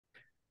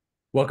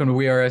Welcome to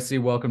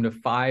WeAreSC. Welcome to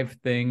Five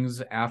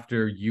Things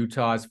after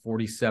Utah's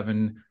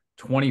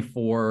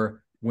 47-24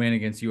 win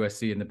against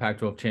USC in the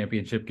Pac-12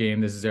 Championship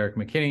Game. This is Erik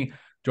McKinney,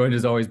 joined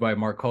as always by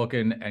Marc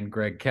Kulkin and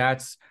Greg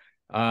Katz.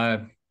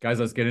 Guys,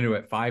 let's get into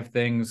it. Five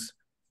things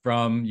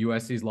from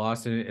USC's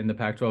loss in the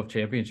Pac-12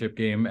 Championship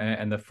Game.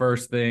 And the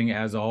first thing,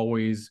 as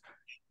always,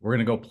 we're going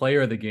to go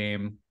player of the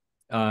game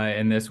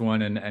in this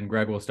one. And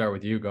Greg, we'll start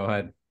with you. Go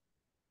ahead.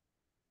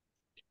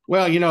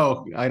 Well,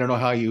 I don't know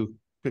how you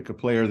pick a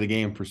player of the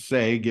game per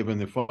se, given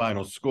the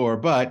final score.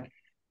 But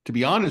to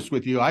be honest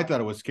with you, I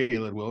thought it was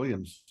Caleb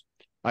Williams.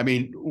 I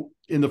mean,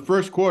 in the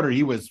first quarter,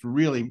 he was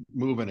really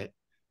moving it.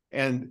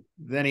 And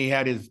then he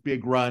had his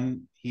big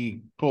run.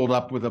 He pulled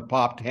up with a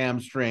popped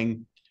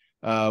hamstring,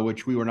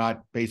 which we were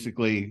not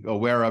basically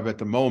aware of at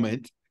the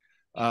moment.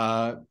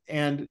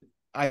 And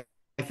I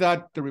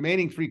thought the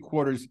remaining three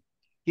quarters,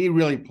 he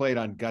really played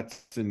on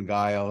guts and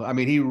guile. I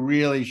mean, he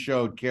really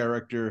showed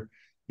character.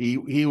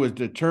 He was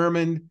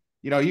determined.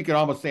 You could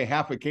almost say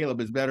half of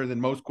Caleb is better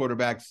than most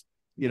quarterbacks,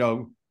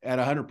 at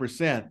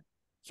 100%.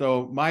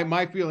 So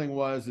my feeling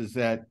is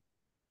that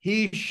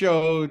he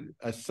showed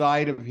a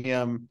side of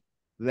him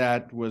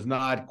that was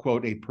not,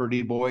 quote, a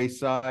pretty boy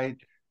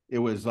side. It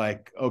was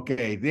like,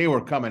 okay, they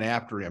were coming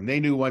after him. They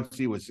knew once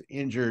he was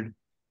injured.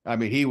 I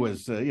mean, he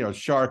was,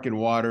 shark in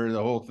water,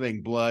 the whole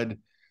thing, blood.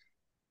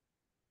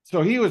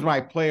 So he was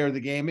my player of the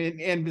game.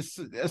 And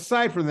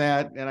aside from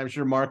that, and I'm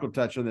sure Marc will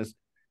touch on this,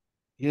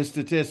 his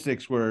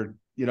statistics were,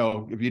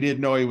 if you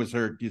didn't know he was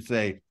hurt, you'd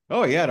say,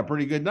 oh, he had a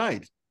pretty good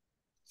night.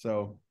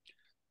 So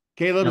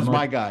Caleb is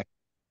my guy.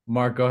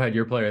 Marc, go ahead.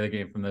 Your player of the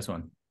game from this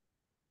one.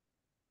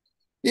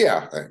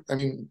 Yeah. I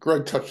mean,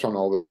 Greg touched on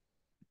all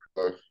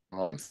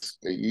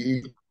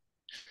the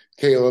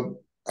Caleb,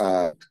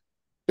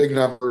 big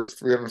numbers,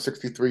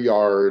 363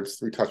 yards,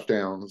 3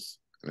 touchdowns,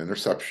 an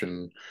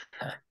interception.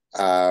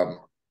 And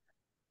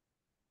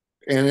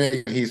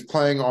he's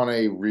playing on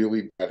a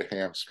really bad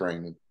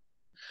hamstring.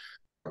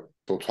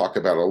 We'll talk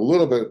about a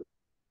little bit.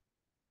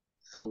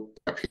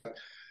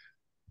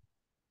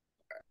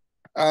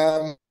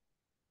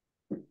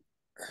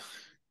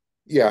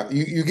 Yeah,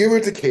 you give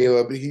it to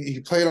Caleb. He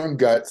played on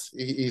guts.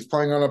 He's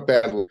playing on a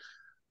bad level.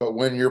 But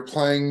when you're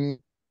playing,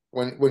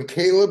 when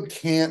Caleb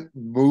can't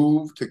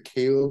move to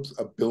Caleb's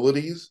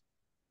abilities,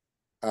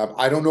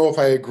 I don't know if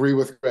I agree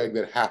with Greg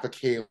that half of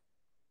Caleb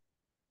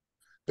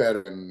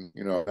better than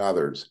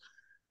others,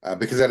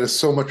 because that is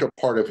so much a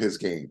part of his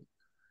game.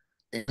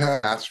 In a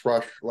pass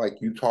rush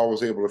like Utah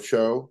was able to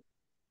show,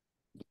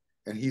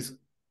 and he's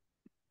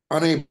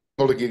unable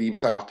to get him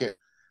pocket.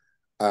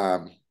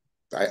 I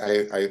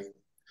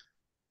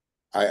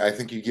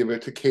think you give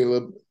it to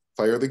Caleb,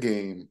 player of the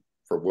game,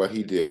 for what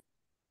he did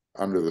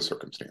under the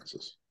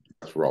circumstances.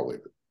 That's where I'll leave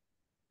it.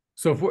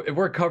 So if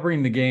we're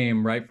covering the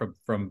game, right,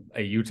 from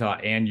a Utah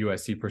and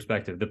USC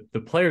perspective,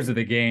 the players of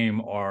the game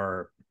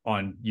are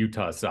on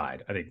Utah's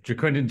side. I think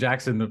Ja'Quinden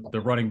Jackson, the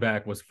running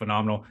back, was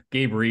phenomenal.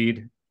 Gabe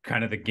Reed,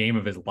 kind of the game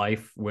of his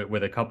life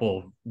with a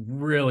couple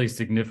really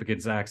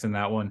significant sacks in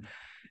that one.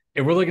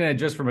 If we're looking at it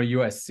just from a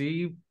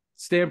USC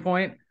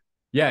standpoint,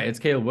 yeah, it's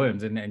Caleb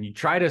Williams. And you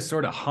try to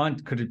sort of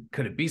hunt, could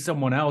it be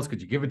someone else? Could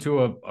you give it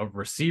to a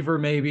receiver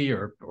maybe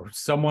or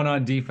someone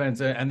on defense?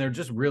 And there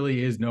just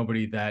really is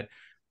nobody that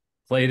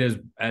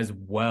played as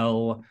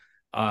well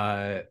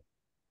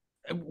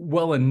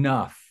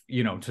enough,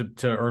 to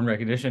earn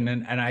recognition.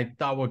 And I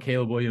thought what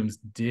Caleb Williams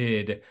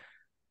did,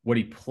 what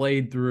he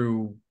played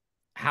through,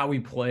 how he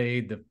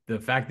played, the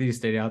fact that he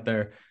stayed out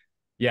there.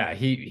 Yeah, I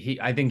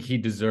think he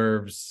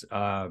deserves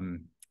a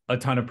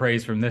ton of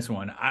praise from this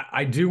one.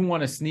 I do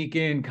want to sneak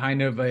in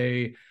kind of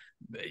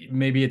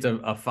maybe it's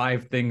a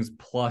 5 things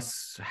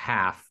plus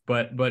half,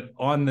 but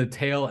on the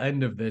tail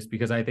end of this,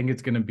 because I think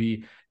it's going to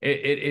be,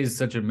 it is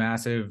such a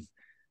massive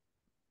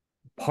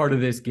part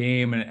of this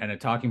game and a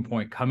talking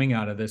point coming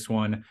out of this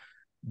one.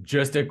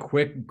 Just a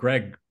quick,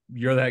 Greg,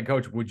 you're the head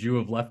coach. Would you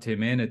have left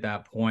him in at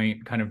that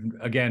point? Kind of,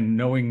 again,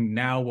 knowing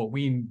now what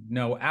we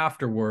know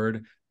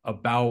afterward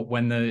about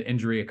when the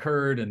injury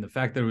occurred and the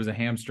fact that it was a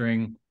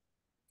hamstring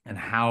and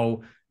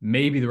how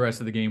maybe the rest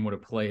of the game would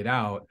have played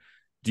out.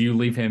 Do you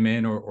leave him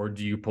in or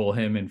do you pull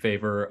him in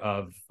favor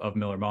of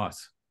Miller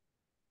Moss?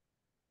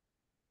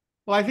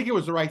 Well, I think it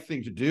was the right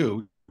thing to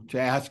do, to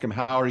ask him,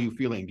 how are you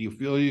feeling? Do you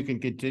feel you can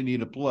continue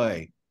to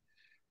play?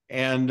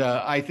 And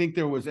I think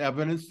there was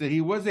evidence that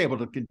he was able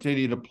to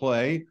continue to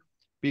play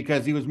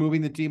because he was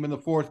moving the team in the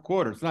fourth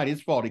quarter. It's not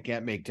his fault he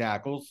can't make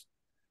tackles.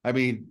 I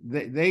mean,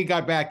 they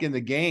got back in the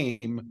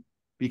game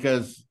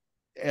because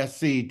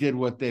SC did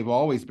what they've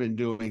always been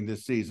doing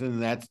this season,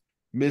 and that's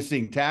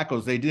missing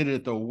tackles. They did it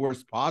at the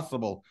worst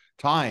possible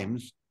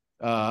times.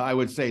 I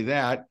would say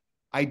that.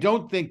 I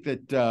don't think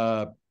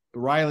that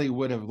Riley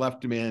would have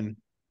left him in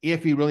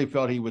if he really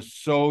felt he was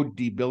so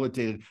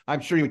debilitated. I'm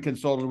sure he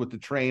consulted with the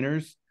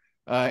trainers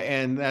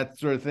and that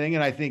sort of thing.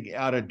 And I think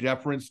out of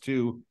deference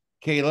to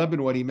Caleb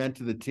and what he meant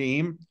to the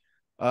team,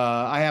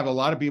 I have a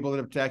lot of people that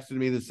have texted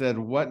me that said,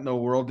 what in the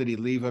world did he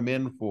leave him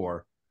in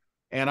for?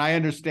 And I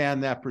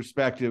understand that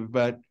perspective,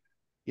 but,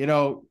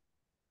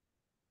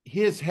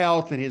 his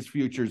health and his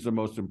future is the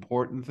most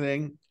important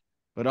thing,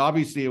 but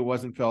obviously it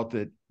wasn't felt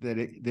that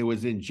it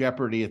was in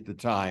jeopardy at the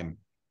time.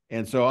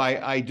 And so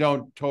I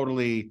don't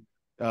totally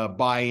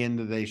buy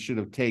into they should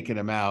have taken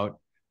him out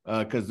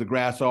because the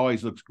grass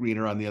always looks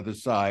greener on the other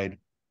side.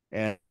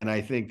 And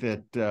I think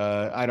that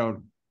I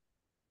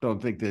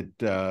don't think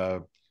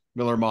that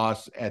Miller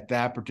Moss at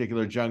that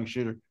particular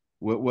juncture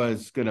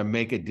was going to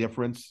make a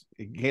difference.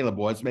 Caleb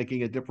was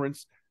making a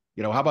difference.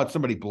 How about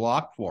somebody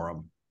blocked for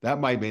him? That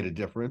might have made a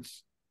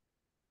difference.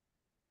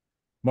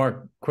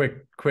 Mark,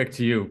 quick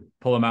to you.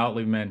 Pull him out,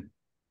 leave him in.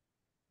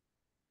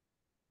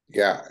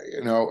 Yeah,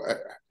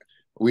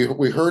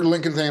 we heard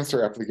Lincoln's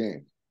answer after the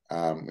game.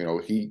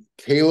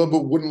 Caleb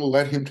wouldn't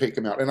let him take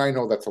him out, and I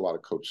know that's a lot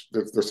of coach.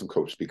 There's some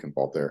coach speak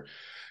involved there,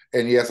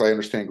 and yes, I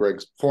understand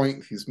Greg's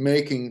point he's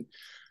making.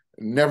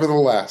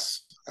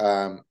 Nevertheless,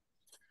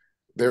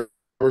 there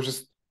was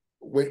just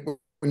when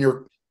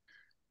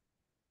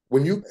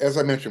you, as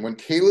I mentioned, when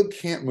Caleb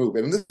can't move,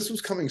 and this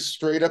was coming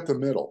straight up the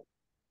middle.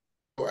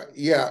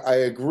 Yeah, I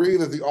agree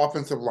that the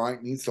offensive line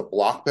needs to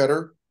block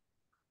better.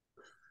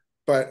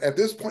 But at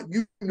this point,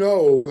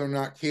 whether or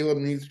not Caleb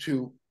needs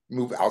to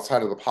move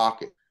outside of the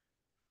pocket.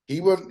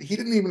 He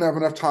didn't even have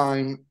enough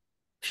time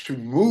to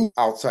move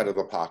outside of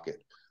the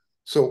pocket.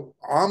 So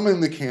I'm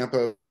in the camp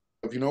of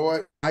you know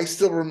what? I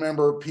still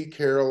remember Pete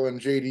Carroll and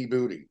J.D.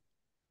 Booty.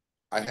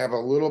 I have a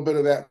little bit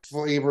of that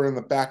flavor in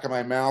the back of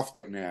my mouth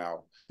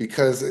now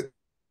because if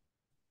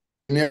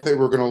they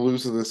were going to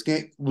lose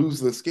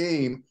this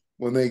game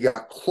when they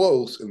got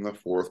close in the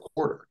fourth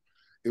quarter.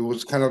 It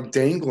was kind of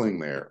dangling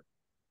there.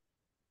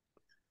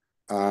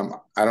 I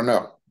don't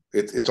know.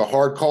 It's a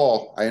hard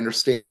call. I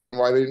understand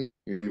why they didn't.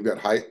 You've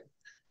got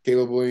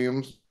Caleb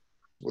Williams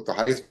with the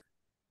highest,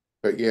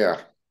 but yeah,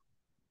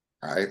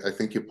 I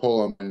think you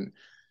pull him, and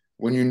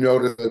when you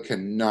notice he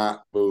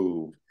cannot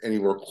move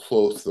anywhere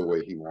close to the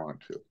way he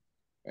wanted to,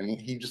 and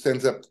he just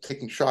ends up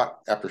taking shot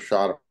after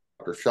shot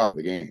after shot of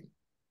the game.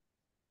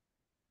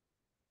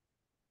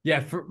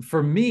 Yeah,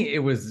 for me, it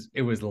was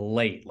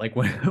late, like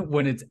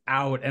when it's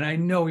out, and I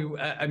know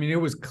it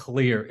was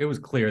clear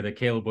that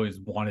Caleb Williams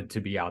wanted to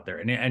be out there,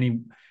 and he,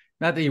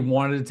 not that he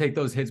wanted to take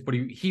those hits, but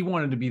he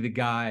wanted to be the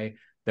guy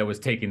that was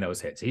taking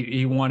those hits.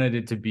 He wanted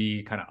it to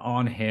be kind of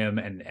on him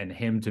and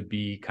him to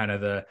be kind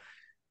of the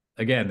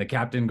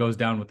captain goes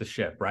down with the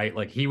ship, right?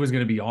 Like he was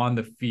going to be on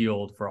the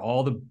field for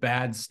all the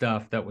bad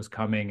stuff that was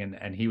coming,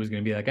 and he was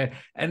going to be that guy,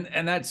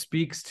 and that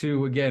speaks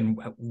to again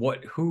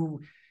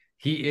who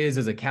he is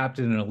as a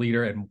captain and a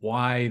leader, and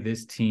why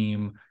this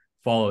team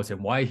follows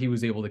him, why he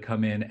was able to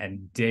come in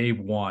and day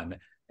one,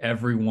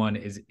 everyone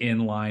is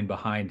in line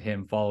behind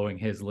him, following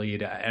his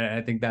lead. And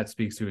I think that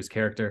speaks to his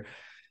character.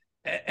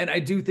 And I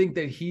do think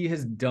that he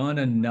has done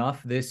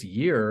enough this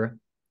year,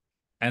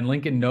 and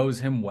Lincoln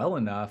knows him well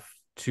enough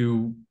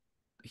to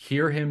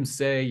hear him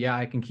say, yeah,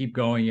 I can keep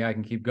going. Yeah, I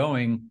can keep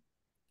going.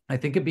 I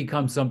think it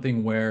becomes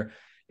something where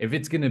if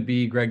it's going to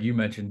be, Greg, you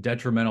mentioned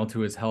detrimental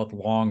to his health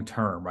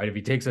long-term, right? If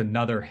he takes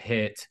another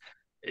hit,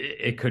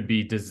 it could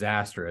be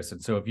disastrous.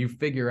 And so if you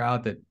figure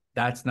out that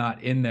that's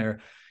not in there,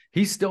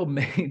 he still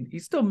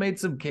made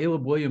some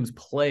Caleb Williams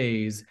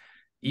plays,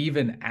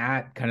 even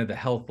at kind of the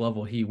health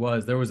level he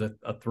was. There was a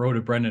throw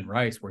to Brendan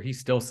Rice where he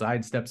still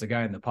sidesteps a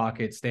guy in the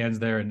pocket, stands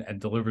there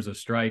and delivers a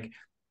strike.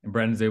 And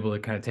Brendan's able to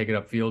kind of take it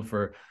upfield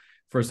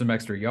for some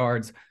extra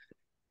yards.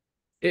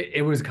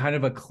 It was kind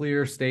of a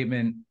clear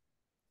statement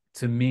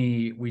to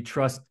me. We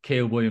trust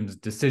Caleb Williams'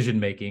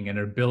 decision-making and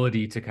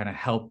ability to kind of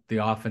help the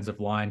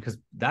offensive line, because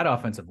that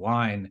offensive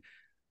line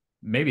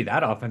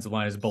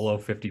is below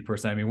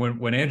 50%. I mean,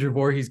 when Andrew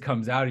Voorhees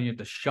comes out and you have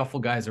to shuffle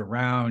guys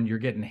around, you're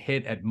getting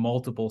hit at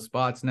multiple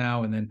spots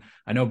now. And then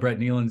I know Brett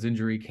Nealon's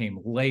injury came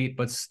late,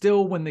 but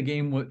still when the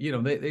game was,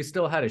 they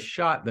still had a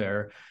shot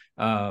there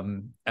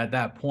at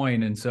that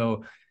point. And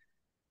so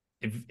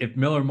if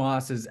Miller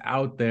Moss is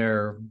out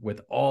there with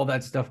all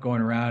that stuff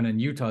going around,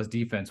 and Utah's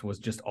defense was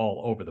just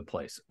all over the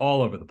place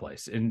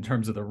in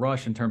terms of the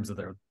rush, in terms of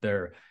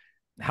their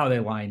how they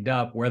lined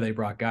up, where they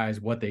brought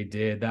guys, what they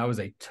did. That was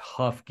a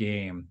tough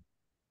game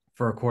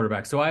for a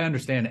quarterback. So I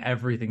understand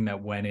everything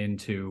that went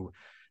into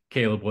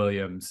Caleb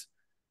Williams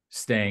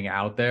staying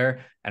out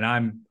there. And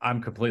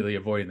I'm completely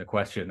avoiding the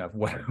question of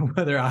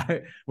whether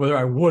I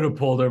would have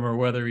pulled him or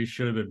whether he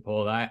should have been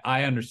pulled.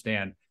 I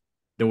understand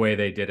the way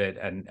they did it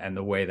and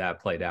the way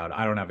that played out.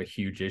 I don't have a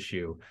huge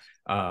issue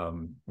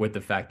with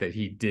the fact that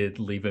he did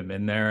leave him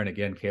in there. And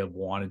again, Caleb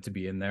wanted to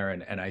be in there.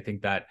 And I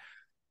think that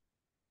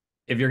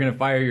if you're going to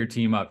fire your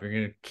team up, you're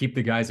going to keep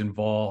the guys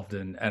involved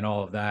and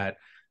all of that.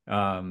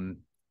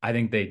 I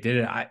think they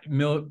did it.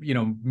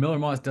 Miller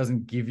Moss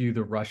doesn't give you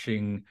the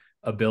rushing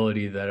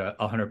ability that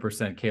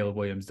 100% Caleb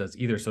Williams does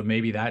either. So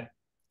maybe that,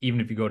 even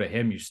if you go to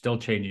him, you're still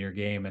changing your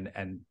game,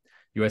 and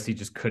USC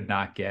just could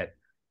not get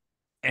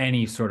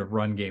any sort of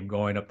run game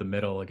going up the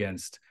middle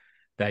against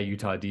that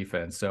Utah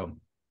defense. So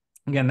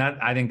again,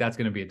 I think that's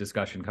going to be a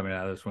discussion coming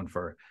out of this one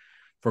for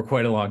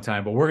quite a long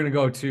time. But we're going to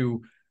go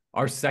to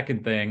our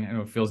second thing. I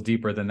know it feels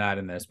deeper than that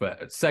in this,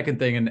 but second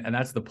thing, and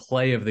that's the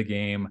play of the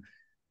game.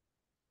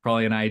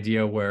 probably an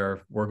idea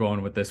where we're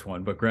going with this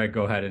one. But Greg,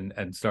 go ahead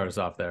and start us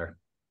off there.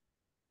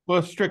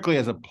 Well, strictly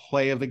as a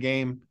play of the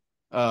game,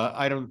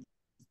 I don't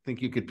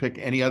think you could pick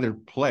any other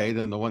play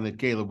than the one that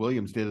Caleb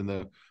Williams did in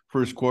the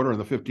first quarter on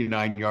the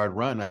 59-yard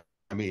run.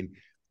 I mean,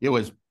 it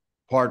was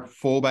part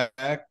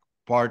fullback,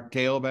 part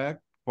tailback,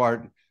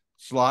 part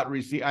slot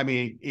receiver. I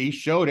mean, he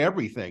showed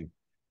everything,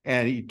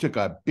 and he took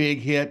a big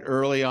hit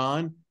early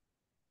on.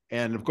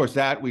 And of course,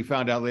 that we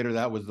found out later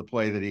that was the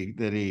play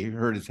that he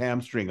hurt his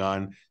hamstring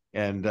on.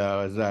 And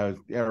as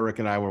Erik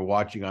and I were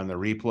watching on the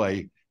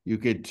replay, you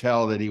could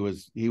tell that he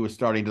was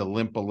starting to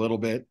limp a little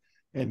bit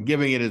and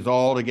giving it his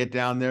all to get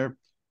down there.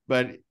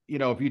 But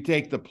if you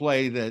take the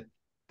play that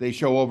they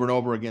show over and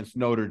over against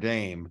Notre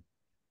Dame,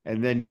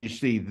 and then you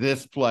see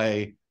this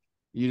play,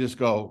 you just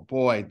go,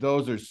 boy,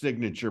 those are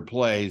signature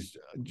plays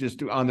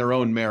just on their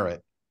own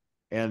merit.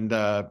 And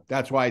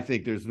that's why I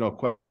think there's no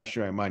question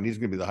in my mind he's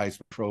going to be the Heisman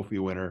Trophy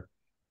winner,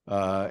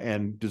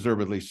 and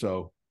deservedly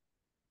so.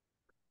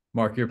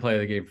 Mark, your play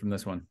of the game from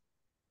this one.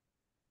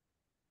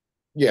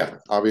 Yeah,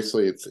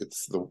 obviously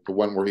it's the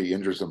one where he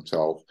injures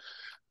himself.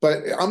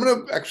 But I'm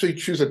going to actually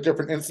choose a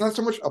different, and it's not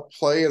so much a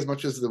play as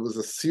much as there was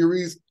a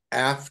series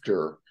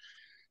after.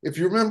 If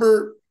you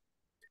remember,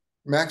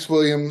 Max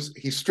Williams,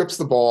 he strips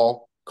the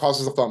ball,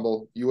 causes a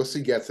fumble,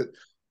 USC gets it.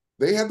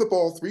 They had the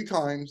ball 3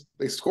 times.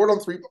 They scored on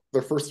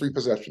their first 3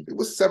 possessions. It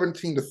was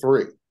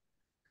 17-3.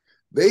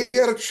 They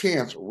had a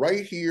chance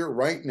right here,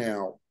 right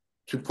now,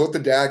 to put the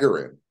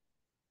dagger in.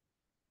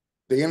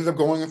 They ended up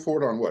going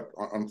for it on what?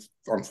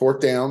 On fourth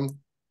down.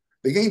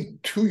 They gained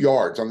 2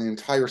 yards on the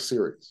entire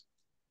series.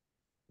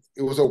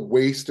 It was a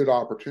wasted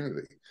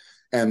opportunity.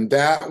 And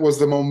that was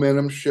the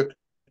momentum shift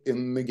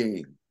in the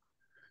game.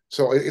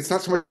 So it's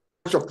not so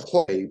much a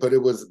play, but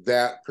it was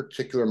that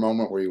particular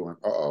moment where you went,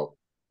 uh-oh,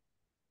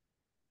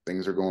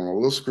 things are going a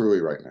little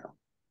screwy right now.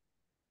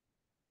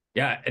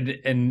 Yeah,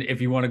 and if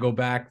you want to go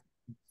back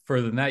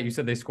further than that, you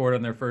said they scored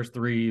on their first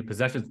 3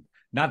 possessions,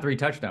 not 3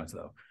 touchdowns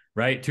though,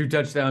 right? 2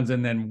 touchdowns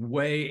and then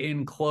way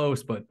in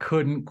close, but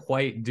couldn't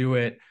quite do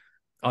it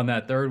on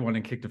that third one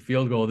and kicked a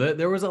field goal.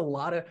 There was a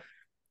lot of,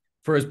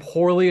 for as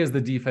poorly as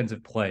the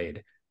defensive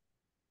played,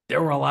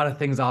 there were a lot of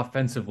things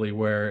offensively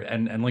where,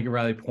 and Lincoln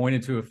Riley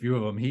pointed to a few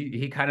of them.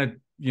 He kind of,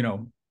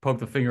 poked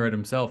the finger at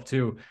himself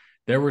too.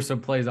 There were some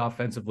plays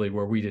offensively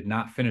where we did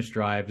not finish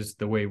drives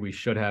the way we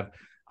should have.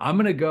 I'm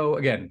going to go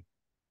again,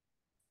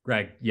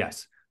 Greg.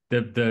 Yes.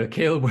 The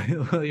Caleb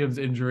Williams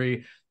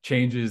injury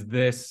changes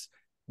this,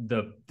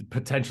 the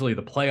potentially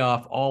the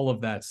playoff, all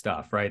of that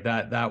stuff, right?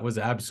 That was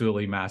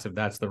absolutely massive.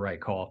 That's the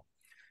right call.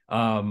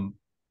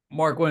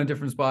 Mark went a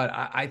different spot.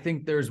 I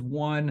think there's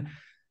one.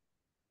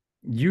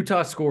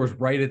 Utah scores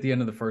right at the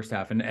end of the first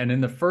half. And in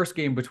the first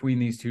game between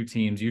these two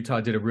teams, Utah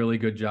did a really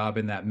good job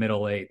in that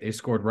middle 8. They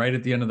scored right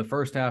at the end of the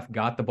first half,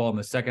 got the ball in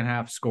the second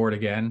half, scored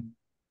again.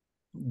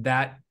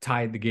 That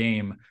tied the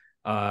game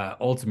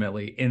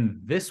ultimately.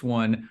 In this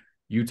one,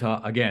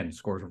 Utah, again,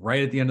 scores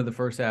right at the end of the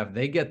first half.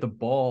 They get the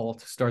ball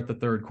to start the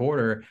third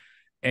quarter,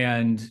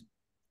 and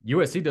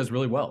USC does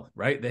really well,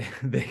 right?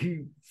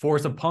 They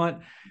force a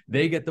punt.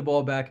 They get the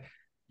ball back.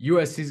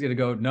 USC's going to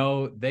go,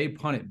 no, they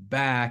punt it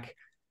back.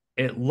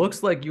 It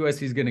looks like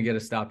USC is going to get a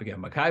stop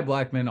again. Mekhi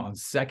Blackman on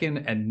second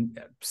and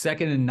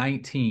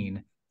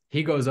 19.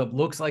 He goes up,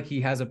 looks like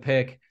he has a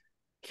pick,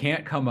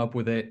 can't come up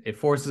with it. It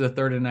forces a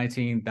 3rd and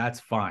 19. That's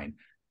fine.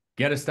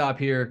 Get a stop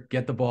here,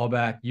 get the ball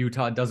back.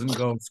 Utah doesn't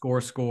go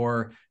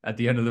score at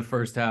the end of the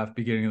first half,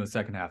 beginning of the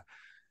second half.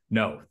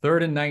 No,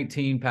 3rd and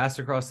 19, pass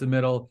across the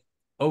middle.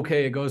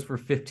 Okay, it goes for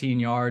 15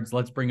 yards.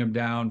 Let's bring him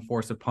down,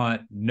 force a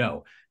punt.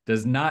 No,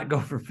 does not go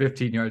for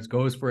 15 yards,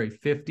 goes for a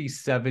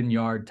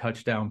 57-yard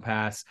touchdown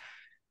pass.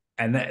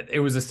 And it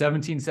was a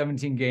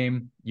 17-17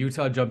 game.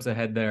 Utah jumps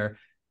ahead there,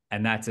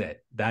 and that's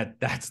it.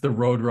 That's the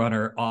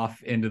Roadrunner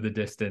off into the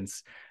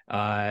distance.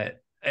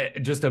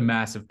 Just a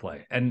massive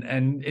play and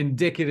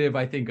indicative,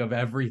 I think, of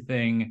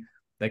everything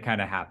that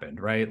kind of happened,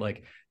 right?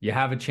 Like you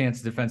have a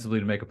chance defensively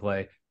to make a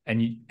play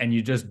and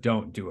you just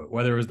don't do it.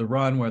 Whether it was the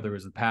run, whether it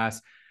was the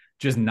pass,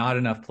 just not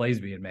enough plays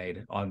being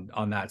made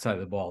on that side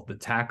of the ball. The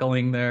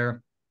tackling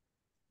there,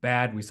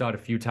 bad. We saw it a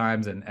few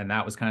times and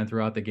that was kind of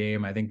throughout the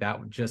game. I think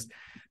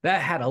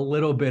that had a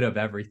little bit of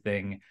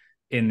everything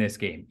in this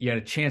game. You had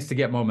a chance to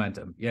get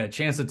momentum. You had a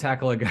chance to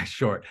tackle a guy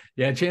short.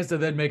 You had a chance to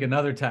then make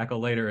another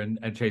tackle later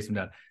and chase him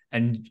down,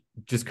 and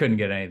just couldn't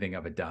get anything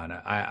of it done.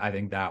 I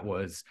think that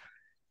was,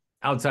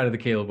 outside of the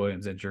Caleb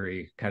Williams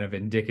injury, kind of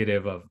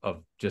indicative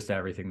of just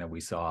everything that we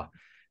saw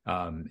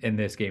in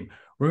this game.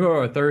 We're going to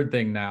go to our third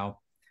thing now.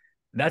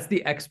 That's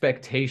the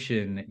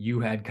expectation you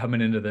had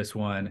coming into this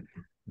one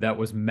that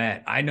was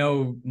met. I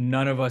know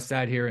none of us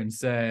sat here and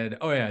said,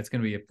 oh yeah, it's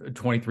going to be a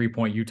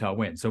 23-point Utah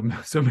win. So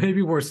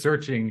maybe we're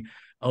searching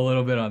a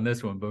little bit on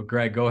this one, but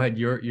Greg, go ahead.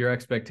 Your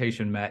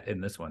expectation met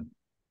in this one.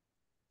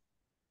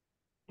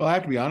 Well, I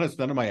have to be honest,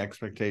 none of my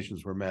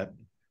expectations were met.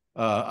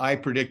 I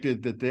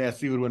predicted that the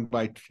SC would win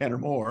by 10 or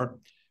more.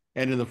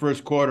 And in the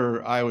first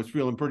quarter, I was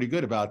feeling pretty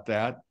good about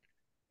that.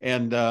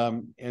 And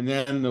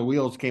then the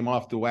wheels came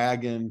off the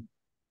wagon,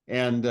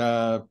 and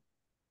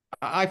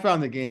I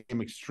found the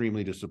game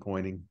extremely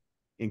disappointing,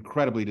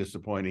 incredibly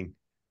disappointing.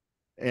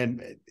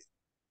 And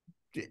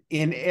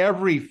in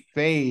every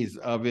phase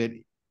of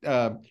it,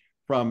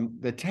 from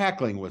the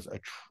tackling was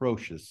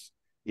atrocious.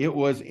 It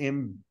was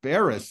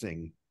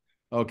embarrassing.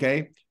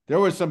 Okay. There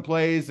were some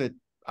plays that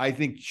I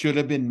think should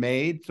have been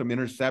made, some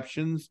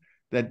interceptions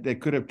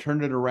that could have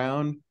turned it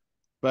around.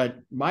 But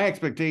my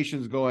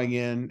expectations going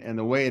in and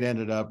the way it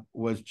ended up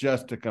was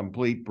just a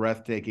complete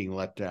breathtaking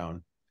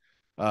letdown.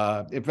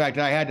 In fact,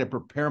 I had to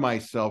prepare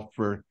myself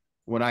for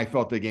when I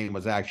felt the game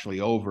was actually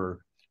over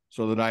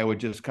so that I would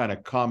just kind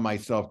of calm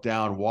myself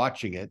down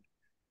watching it,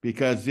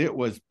 because it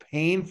was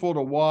painful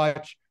to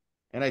watch.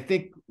 And I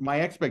think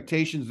my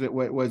expectations that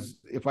was,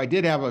 if I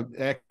did have an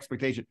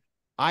expectation,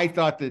 I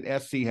thought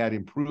that SC had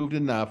improved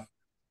enough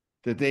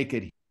that they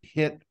could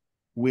hit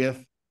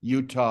with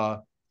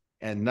Utah,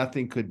 and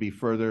nothing could be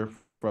further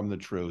from the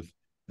truth.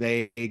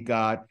 They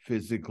got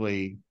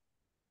physically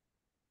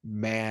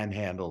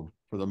manhandled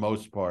for the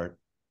most part.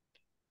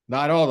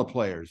 Not all the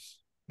players.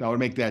 I would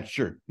make that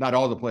sure. Not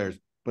all the players,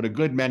 but a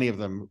good many of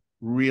them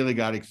really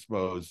got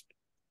exposed.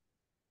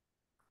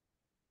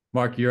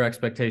 Mark, your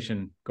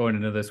expectation going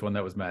into this one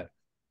that was met?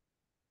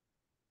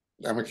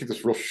 I'm going to keep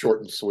this real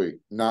short and sweet.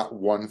 Not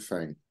one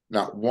thing.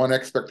 Not one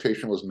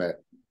expectation was met.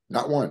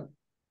 Not one.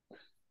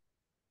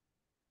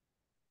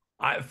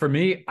 For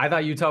me, I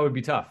thought Utah would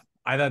be tough.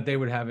 I thought they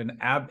would have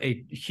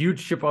a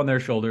huge chip on their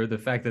shoulder. The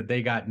fact that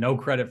they got no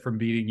credit from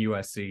beating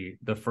USC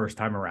the first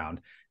time around,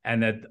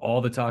 and that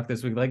all the talk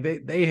this week, like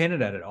they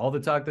hinted at it, all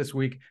the talk this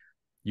week,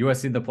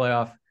 USC in the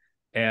playoff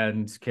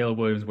and Caleb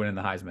Williams winning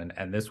the Heisman.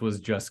 And this was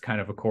just kind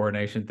of a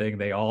coronation thing.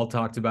 They all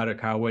talked about it.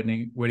 Kyle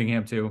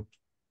Whittingham too,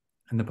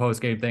 in the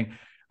post-game thing.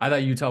 I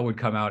thought Utah would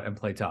come out and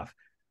play tough.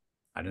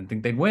 I didn't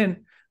think they'd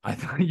win. I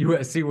thought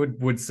USC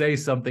would say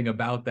something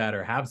about that,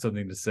 or have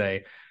something to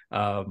say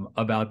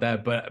about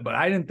that. But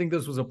I didn't think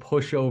this was a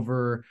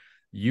pushover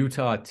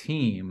Utah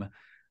team.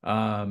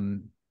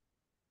 Again,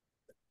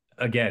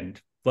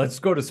 let's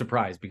go to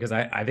surprise, because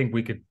I think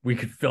we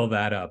could fill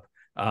that up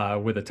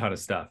with a ton of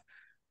stuff.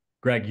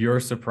 Greg, your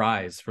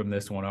surprise from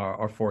this one,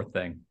 our fourth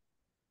thing.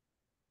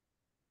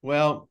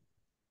 Well,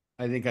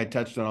 I think I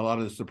touched on a lot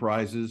of the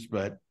surprises,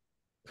 but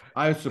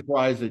I was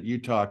surprised that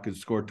Utah could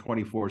score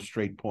 24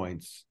 straight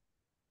points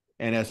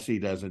and SC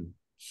doesn't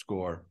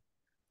score.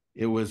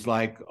 It was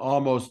like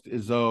almost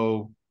as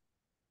though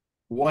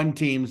one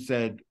team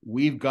said,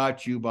 we've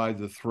got you by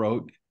the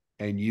throat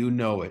and you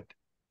know it.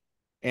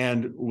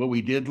 And what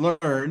we did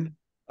learn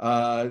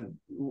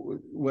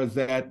was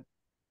that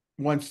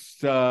once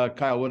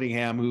Kyle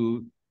Whittingham,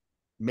 who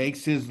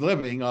makes his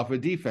living off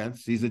of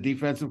defense, he's a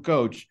defensive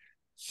coach,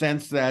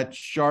 sensed that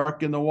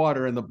shark in the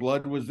water and the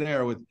blood was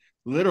there with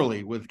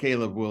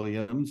Caleb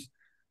Williams.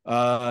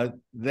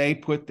 They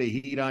put the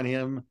heat on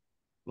him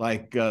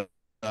like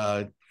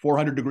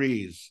 400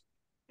 degrees.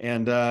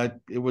 And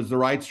it was the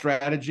right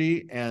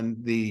strategy,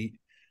 and the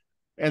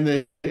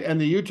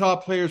Utah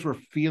players were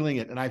feeling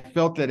it. And I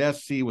felt that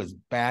SC was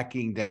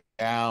backing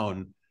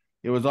down.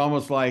 It was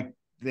almost like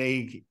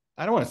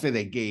I don't want to say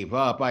they gave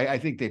up. I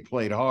think they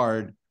played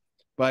hard,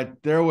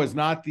 but there was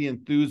not the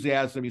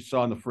enthusiasm you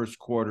saw in the first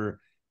quarter.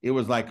 It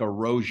was like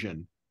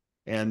erosion.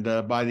 And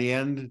by the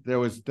end,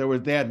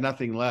 they had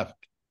nothing left.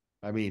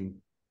 I mean,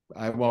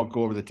 I won't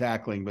go over the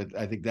tackling, but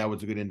I think that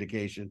was a good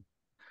indication.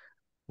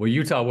 Well,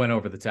 Utah went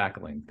over the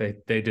tackling.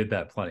 They did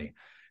that plenty.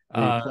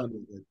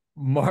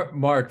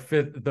 Mark,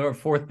 the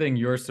fourth thing,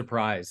 your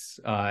surprise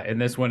in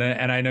this one,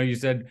 and I know you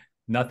said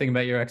nothing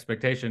met your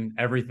expectation.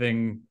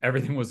 Everything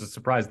was a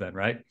surprise then,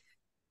 right?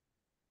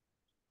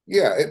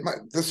 Yeah,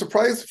 the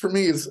surprise for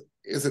me is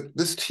that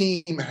this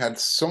team had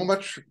so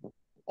much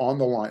on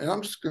the line, and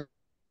I'm just going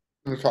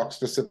to talk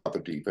specifically about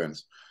the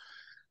defense,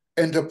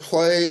 and to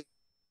play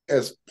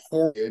as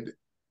poor,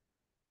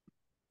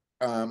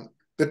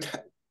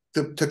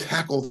 to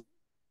tackle.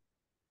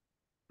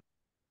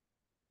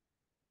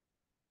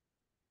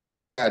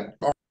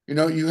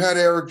 You had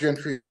Erik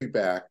Gentry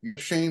back,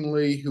 Shane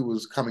Lee, who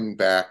was coming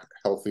back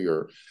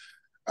healthier,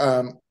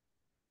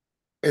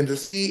 and to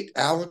see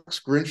Alex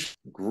Grinch's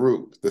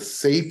group, the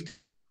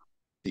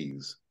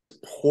safeties,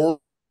 poorly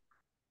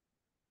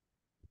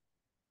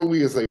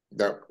as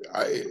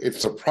it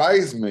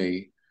surprised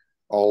me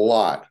a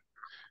lot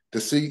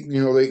to see.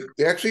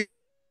 They actually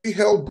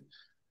held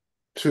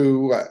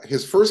to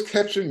his first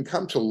catch didn't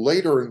come till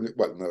later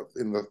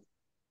in the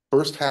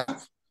first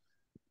half.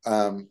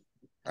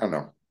 I don't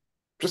know,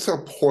 just how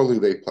poorly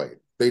they played.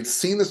 They'd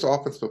seen this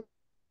offense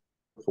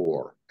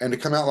before, and to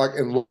come out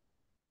and look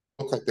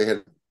like they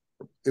had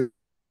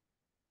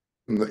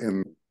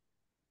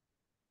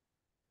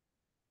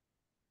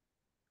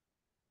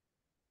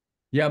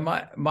Yeah,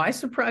 my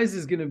surprise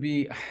is going to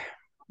be,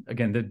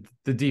 again,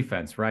 the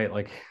defense, right?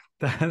 Like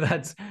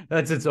that's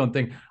its own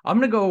thing. I'm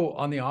going to go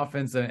on the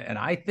offense, and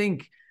I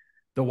think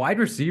the wide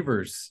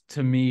receivers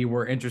to me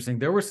were interesting.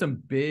 There were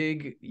some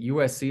big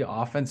USC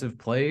offensive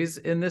plays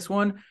in this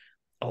one.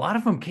 A lot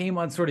of them came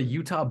on sort of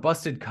Utah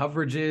busted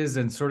coverages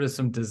and sort of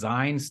some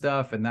design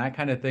stuff and that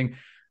kind of thing.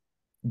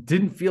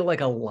 Didn't feel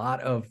like a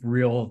lot of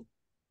real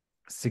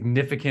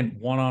significant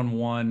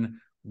one-on-one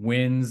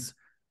wins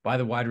by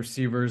the wide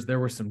receivers. There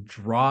were some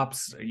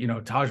drops.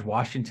 Taj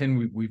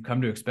Washington, we've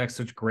come to expect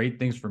such great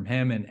things from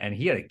him, and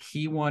he had a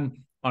key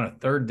one on a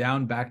third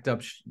down, backed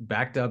up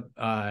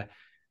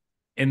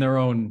in their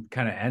own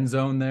kind of end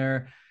zone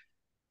there.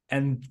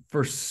 And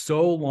for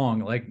so long,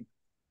 like,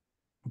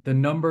 the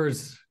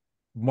numbers,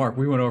 Mark,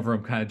 we went over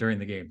them kind of during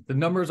the game. The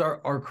numbers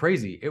are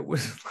crazy. It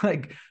was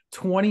like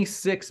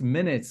 26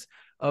 minutes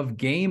of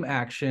game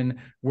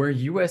action where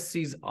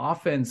USC's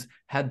offense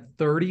had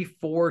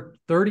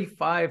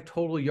 35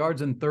 total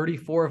yards, and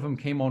 34 of them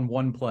came on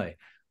one play.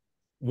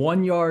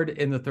 1 yard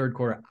in the third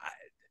quarter.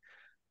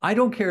 I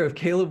don't care if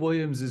Caleb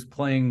Williams is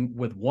playing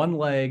with one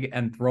leg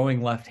and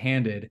throwing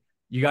left-handed.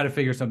 You got to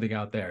figure something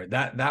out there.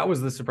 That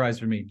was the surprise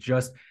for me.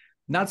 Just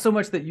not so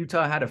much that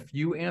Utah had a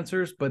few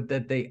answers, but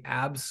that they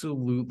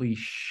absolutely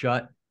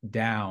shut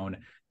down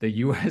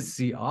the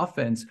USC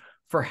offense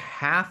for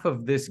half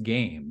of this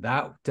game.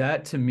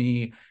 That to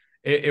me,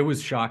 it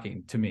was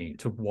shocking to me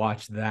to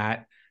watch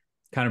that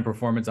kind of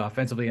performance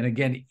offensively. And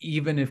again,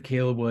 even if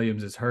Caleb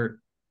Williams is hurt,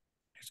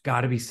 there's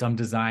got to be some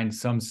design,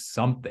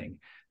 something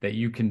that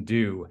you can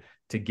do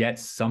to get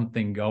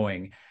something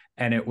going.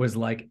 And it was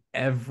like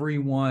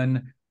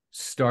everyone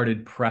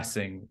started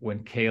pressing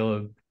when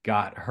Caleb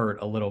got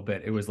hurt a little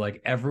bit. It was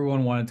like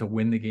everyone wanted to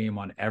win the game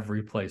on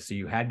every play. So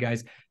you had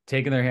guys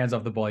taking their hands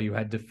off the ball. You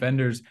had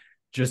defenders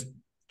just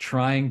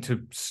trying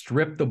to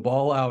strip the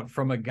ball out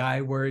from a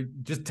guy where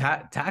just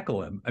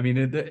tackle him. I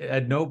mean,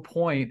 at no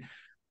point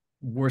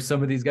were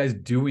some of these guys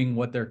doing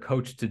what they're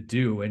coached to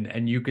do.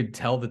 And you could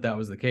tell that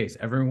was the case.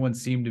 Everyone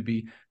seemed to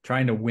be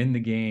trying to win the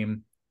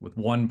game with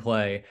one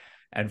play.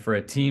 And for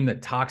a team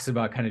that talks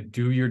about kind of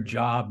do your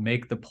job,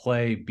 make the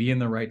play, be in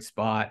the right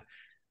spot,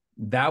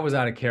 that was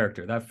out of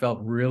character. That felt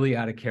really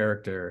out of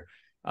character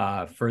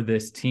for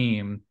this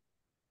team.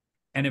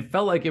 And it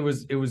felt like it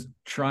was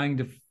trying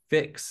to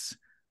fix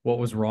what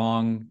was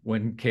wrong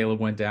when Caleb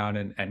went down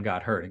and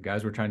got hurt. And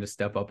guys were trying to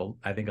step up,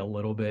 I think, a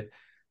little bit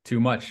too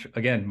much.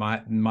 Again,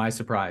 my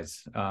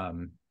surprise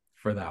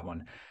for that one.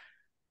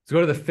 Let's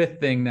go to the fifth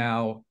thing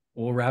now.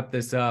 We'll wrap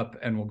this up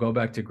and we'll go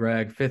back to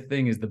Greg. Fifth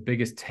thing is the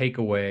biggest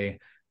takeaway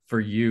for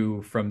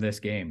you from this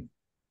game.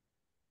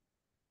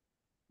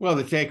 Well,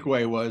 the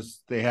takeaway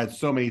was they had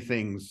so many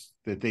things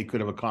that they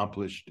could have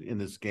accomplished in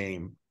this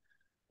game.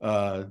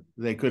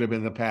 They could have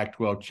been the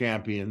Pac-12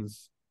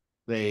 champions.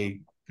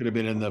 They could have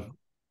been in the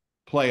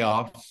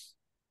playoffs.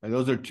 And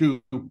those are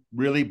two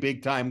really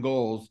big time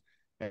goals,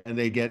 and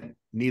they get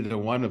neither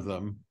one of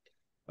them.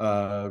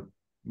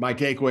 My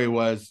takeaway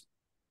was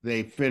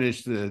they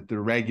finished the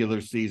regular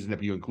season,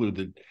 if you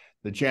include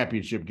the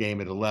championship game,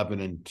 at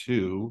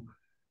 11-2,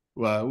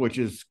 which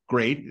is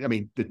great. I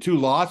mean, the two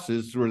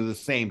losses were the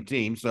same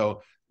team,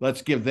 so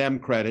let's give them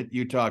credit,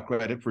 Utah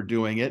credit, for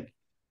doing it.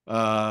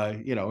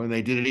 And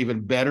they did it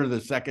even better the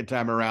second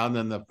time around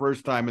than the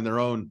first time in their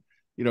own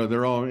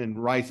in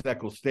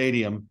Rice-Eccles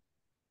Stadium.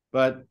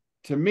 But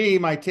to me,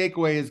 my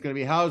takeaway is going to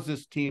be, how is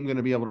this team going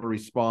to be able to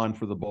respond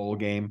for the bowl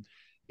game?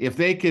 If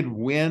they could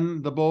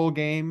win the bowl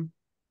game,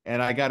 and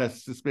I got a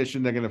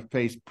suspicion they're going to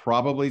face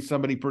probably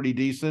somebody pretty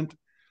decent,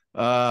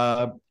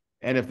 and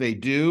if they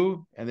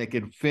do, and they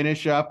can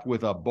finish up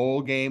with a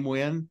bowl game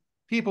win,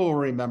 people will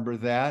remember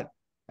that,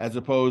 as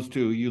opposed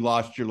to you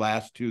lost your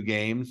last two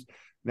games.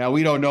 Now,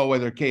 we don't know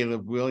whether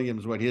Caleb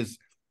Williams, what his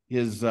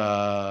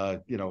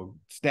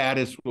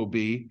status will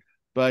be,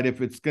 but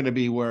if it's going to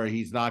be where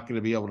he's not going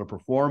to be able to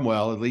perform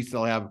well, at least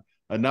they'll have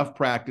enough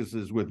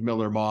practices with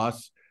Miller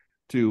Moss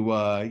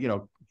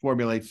to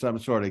formulate some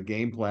sort of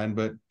game plan.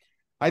 But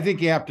I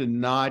think you have to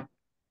not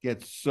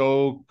get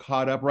so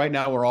caught up. Right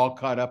now, we're all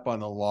caught up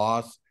on the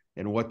loss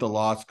and what the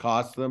loss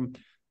cost them,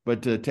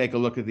 but to take a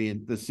look at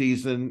the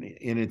season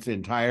in its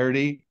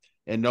entirety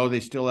and know they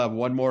still have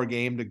one more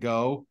game to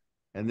go,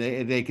 and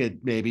they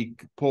could maybe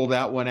pull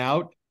that one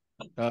out.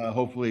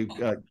 Hopefully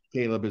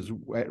Caleb is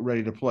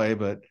ready to play,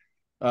 but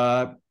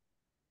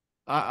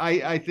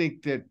I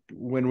think that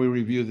when we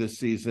review this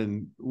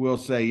season, we'll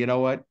say, you know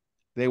what,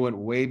 they went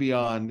way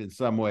beyond in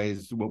some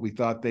ways what we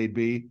thought they'd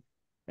be.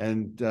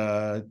 And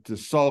to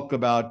sulk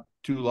about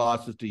two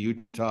losses to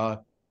Utah,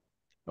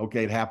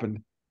 okay, it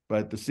happened,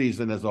 but the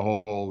season as a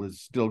whole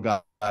has still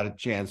got a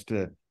chance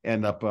to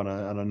end up on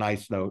a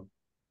nice note.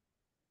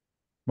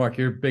 Mark,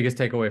 your biggest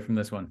takeaway from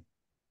this one?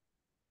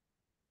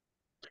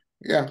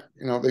 Yeah,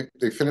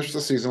 they finished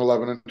the season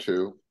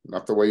 11-2,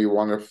 not the way you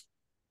want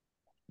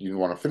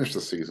to finish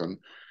the season.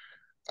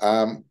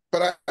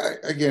 But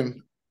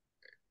again,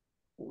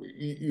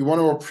 you want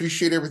to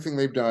appreciate everything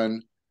they've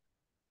done,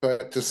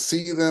 but to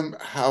see them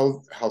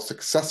how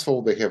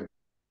successful they have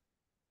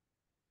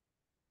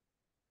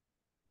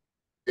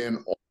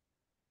been,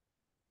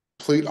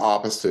 complete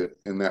opposite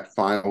in that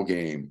final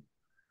game,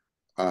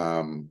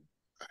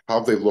 how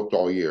they looked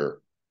all year.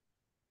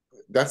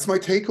 That's my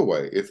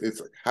takeaway.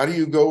 It's how do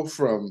you go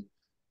from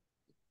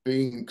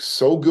being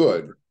so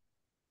good,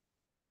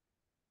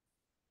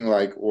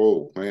 like,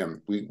 whoa,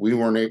 man, we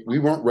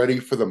weren't ready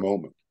for the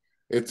moment.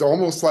 It's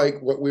almost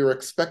like what we were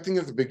expecting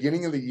at the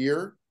beginning of the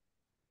year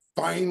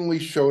finally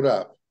showed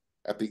up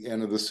at the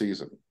end of the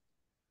season.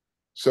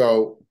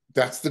 So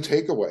that's the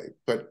takeaway.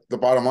 But the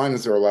bottom line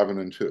is they're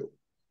 11-2.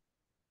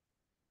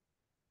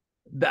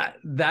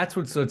 That's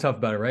what's so tough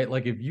about it, right?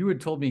 Like if you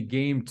had told me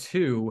game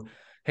 2,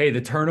 hey,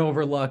 the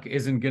turnover luck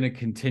isn't going to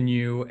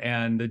continue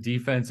and the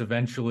defense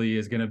eventually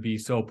is going to be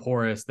so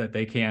porous that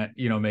they can't,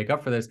 make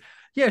up for this.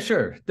 Yeah,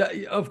 sure.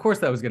 Of course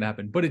that was going to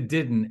happen, but it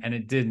didn't, and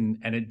it didn't,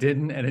 and it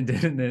didn't, and it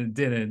didn't, and it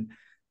didn't.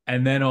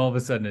 And then all of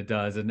a sudden it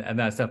does. And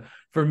that stuff.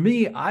 For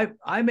me,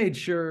 I made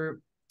sure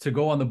to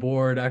go on the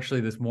board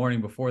actually this morning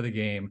before the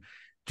game,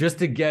 just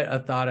to get a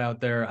thought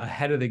out there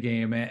ahead of the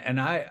game. And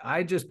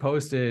I just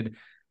posted,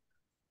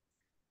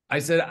 I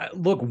said,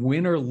 look,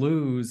 win or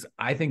lose,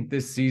 I think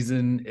this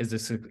season is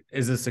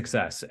a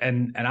success.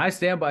 And I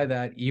stand by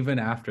that even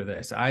after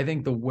this. I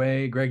think the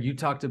way, Greg, you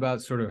talked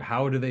about sort of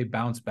how do they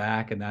bounce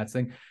back and that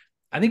thing.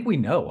 I think we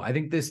know. I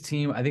think this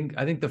team, I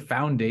think the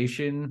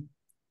foundation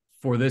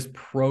for this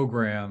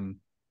program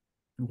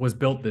was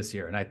built this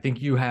year. And I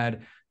think you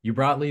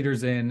brought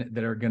leaders in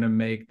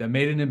that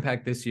made an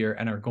impact this year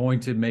and are going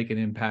to make an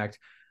impact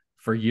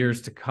for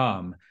years to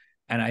come.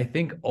 And I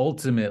think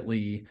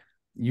ultimately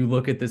you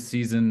look at this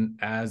season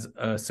as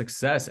a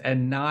success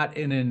and not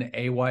in an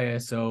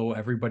AYSO,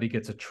 everybody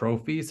gets a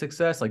trophy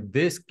success. Like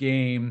this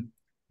game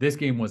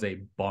was a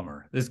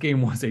bummer. This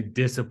game was a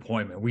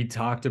disappointment. Everybody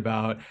talked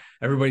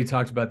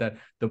about that.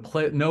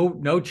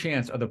 No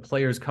chance are the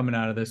players coming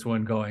out of this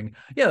one going,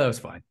 yeah, that was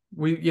fine.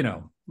 We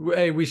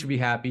should be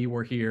happy.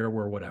 We're here.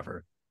 We're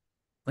whatever.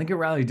 Lincoln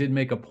Riley did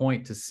make a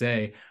point to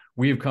say,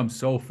 we have come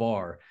so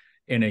far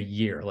in a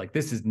year. Like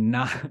this is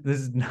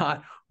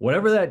not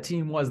whatever that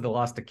team was that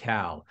lost to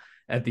Cal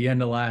at the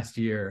end of last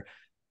year.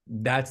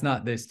 That's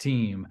not this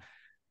team.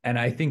 And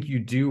I think you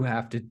do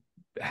have to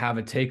have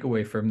a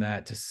takeaway from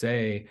that to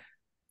say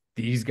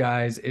these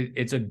guys,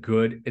 it's a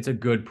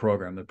good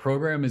program. The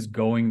program is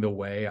going the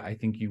way I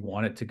think you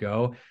want it to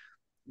go.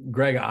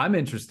 Greg, I'm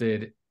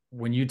interested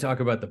when you talk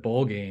about the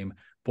bowl game.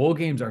 Bowl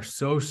games are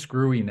so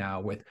screwy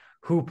now with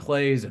who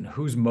plays and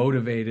who's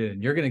motivated.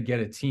 And you're going to get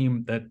a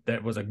team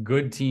that was a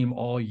good team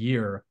all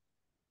year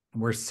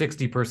where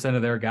 60%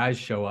 of their guys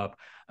show up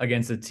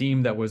against a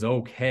team that was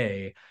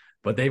okay,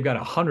 but they've got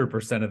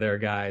 100% of their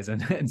guys.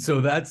 And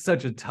so that's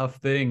such a tough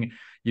thing,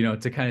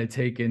 to kind of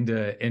take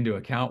into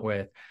account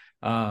with.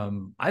 I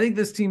think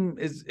this team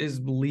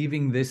is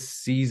leaving this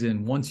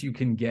season once you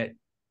can get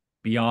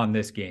beyond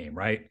this game,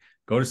 right?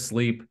 Go to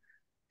sleep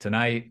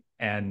tonight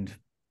and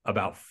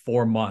about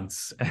 4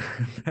 months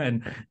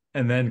and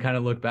then kind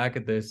of look back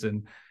at this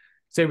and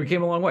say we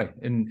came a long way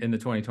in the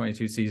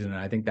 2022 season. And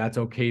I think that's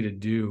okay to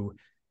do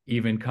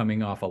even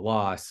coming off a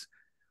loss.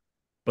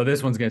 But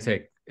this one's going to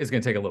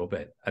take a little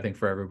bit, I think,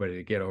 for everybody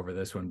to get over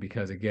this one,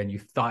 because again, you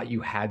thought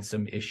you had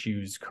some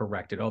issues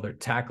corrected. Oh, they're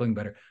tackling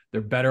better.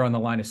 They're better on the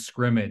line of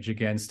scrimmage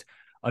against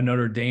a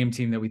Notre Dame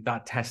team that we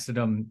thought tested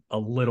them a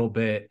little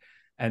bit.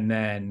 And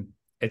then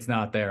it's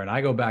not there. And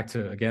I go back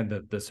to,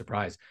 again, the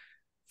surprise.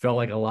 Felt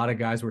like a lot of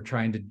guys were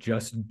trying to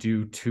just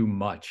do too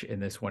much in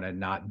this one and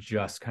not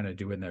just kind of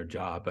doing their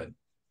job. But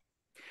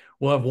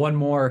we'll have one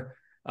more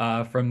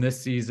from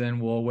this season.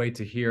 We'll wait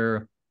to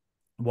hear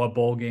what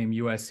bowl game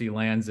USC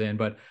lands in.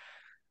 But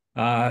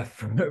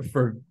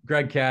for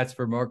Greg Katz,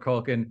 for Marc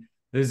Kulkin,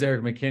 this is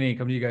Erik McKinney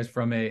coming to you guys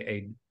from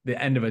the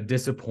end of a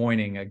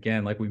disappointing,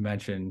 again, like we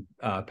mentioned,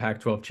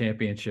 Pac-12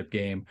 Championship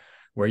game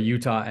where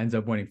Utah ends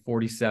up winning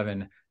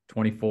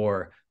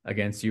 47-24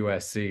 against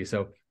USC.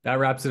 So that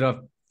wraps it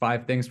up.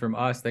 5 things from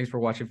us. Thanks for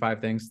watching 5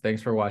 Things.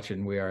 Thanks for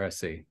watching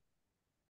WeAreSC.